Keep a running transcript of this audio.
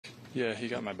Yeah, he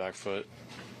got my back foot,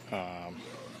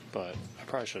 but I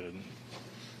probably should have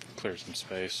cleared some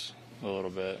space a little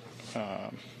bit.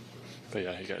 But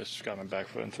yeah, he just got my back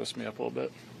foot and twisted me up a little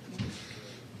bit.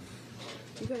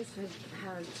 You guys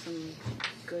had some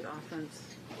good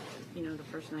offense, the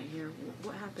first night here.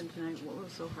 What happened tonight? What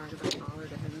was so hard about Pollard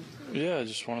to him? Yeah,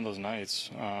 just one of those nights.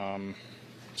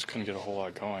 Just couldn't get a whole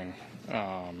lot going.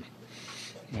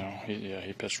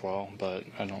 He pitched well, but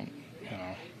I don't,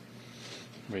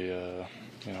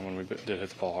 when we did hit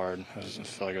the ball hard, I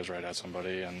felt like I was right at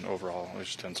somebody, and overall, we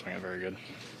just didn't swing it very good.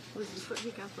 Was the foot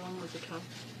he got wrong? Was it tough?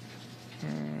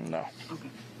 No. Okay.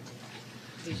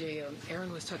 DJ,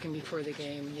 Aaron was talking before the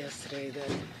game yesterday that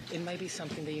it might be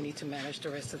something that you need to manage the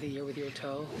rest of the year with your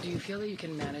toe. Do you feel that you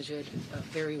can manage it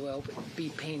very well, but be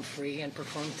pain-free and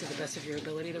perform to the best of your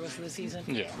ability the rest of the season?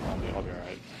 Yeah, I'll be all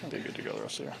right. Okay. Be good to go the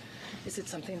rest of the year. Is it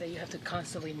something that you have to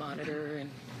constantly monitor and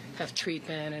have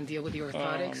treatment and deal with the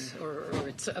orthotics, or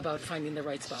it's about finding the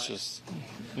right spot? It's just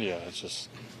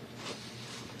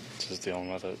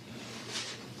dealing with it.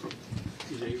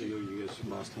 DJ, you guys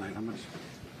lost tonight. How much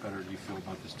better do you feel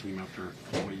about this team after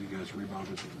the way you guys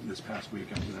rebounded this past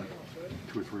week after that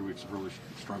 2 or 3 weeks of really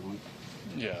struggling?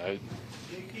 Yeah, I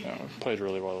played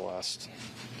really well the last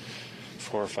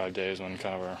 4 or 5 days when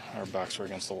kind of our backs were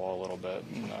against the wall a little bit,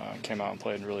 and came out and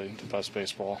played really the best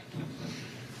baseball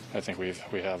I think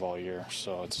we have all year.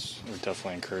 So it's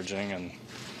definitely encouraging,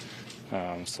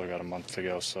 and still got a month to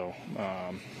go. So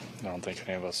I don't think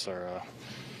any of us are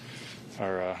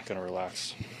going to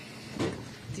relax.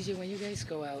 DJ, when you guys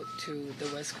go out to the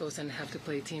West Coast and have to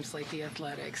play teams like the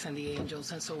Athletics and the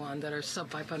Angels and so on that are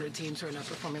sub-500 teams who are not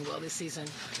performing well this season,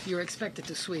 you're expected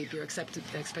to sweep, you're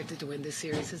expected to win this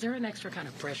series. Is there an extra kind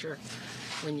of pressure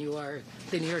when you are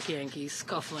the New York Yankees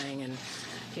scuffling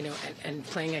and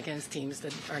playing against teams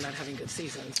that are not having good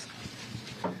seasons?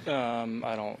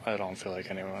 I don't feel like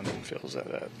anyone feels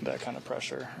that kind of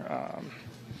pressure.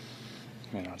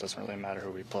 It doesn't really matter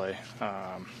who we play.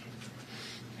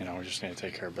 We just need to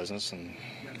take care of business and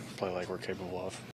play like we're capable of.